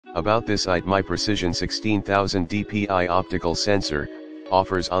About this item, my Precision 16000 DPI optical sensor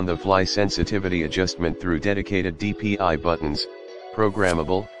offers on-the-fly sensitivity adjustment through dedicated DPI buttons,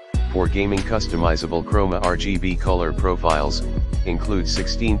 programmable, for gaming customizable Chroma RGB color profiles, includes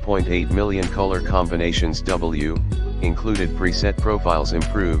 16.8 million color combinations included preset profiles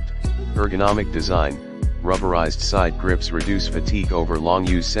improved, ergonomic design, rubberized side grips reduce fatigue over long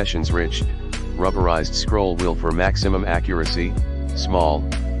use sessions rich, rubberized scroll wheel for maximum accuracy, small,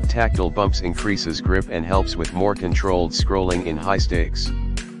 tactile bumps increases grip and helps with more controlled scrolling in high stakes.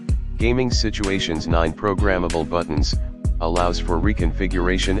 Gaming situations 9 programmable buttons, allows for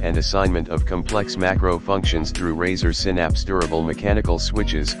reconfiguration and assignment of complex macro functions through Razer Synapse durable mechanical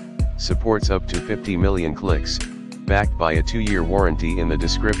switches, supports up to 50 million clicks, backed by a 2-year warranty in the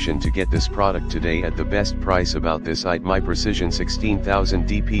description to get this product today at the best price. About this item, my Precision 16000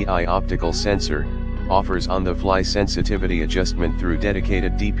 DPI optical sensor, offers on-the-fly sensitivity adjustment through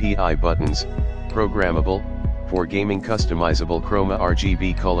dedicated DPI buttons, programmable, for gaming customizable Chroma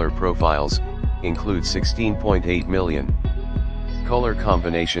RGB color profiles, includes 16.8 million color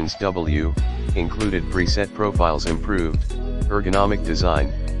combinations included preset profiles improved, ergonomic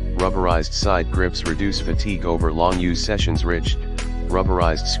design, rubberized side grips reduce fatigue over long use sessions rich,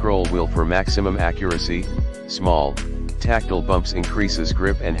 rubberized scroll wheel for maximum accuracy, small, tactile bumps increases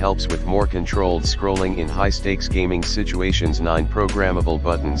grip and helps with more controlled scrolling in high stakes gaming situations 9 programmable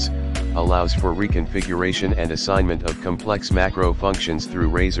buttons, allows for reconfiguration and assignment of complex macro functions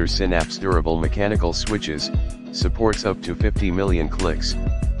through Razer Synapse durable mechanical switches, supports up to 50 million clicks,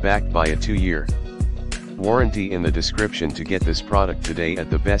 backed by a 2-year warranty in the description to get this product today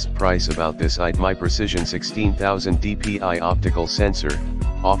at the best price. About this item, my Precision 16000 DPI optical sensor,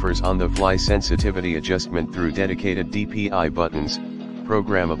 offers on-the-fly sensitivity adjustment through dedicated DPI buttons,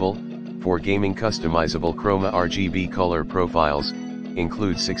 programmable, for gaming customizable Chroma RGB color profiles,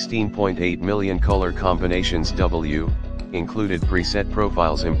 includes 16.8 million color combinations included preset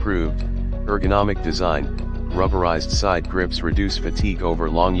profiles improved, ergonomic design, rubberized side grips reduce fatigue over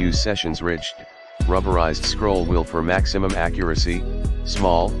long use sessions rich, rubberized scroll wheel for maximum accuracy,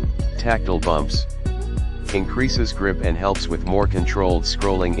 small, tactile bumps increases grip and helps with more controlled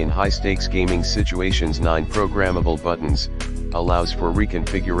scrolling in high stakes gaming situations 9 programmable buttons, allows for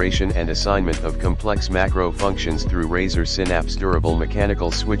reconfiguration and assignment of complex macro functions through Razer Synapse durable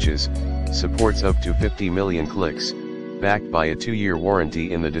mechanical switches, supports up to 50 million clicks, backed by a 2-year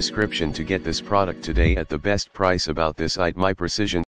warranty in the description to get this product today at the best price. About this item, my Precision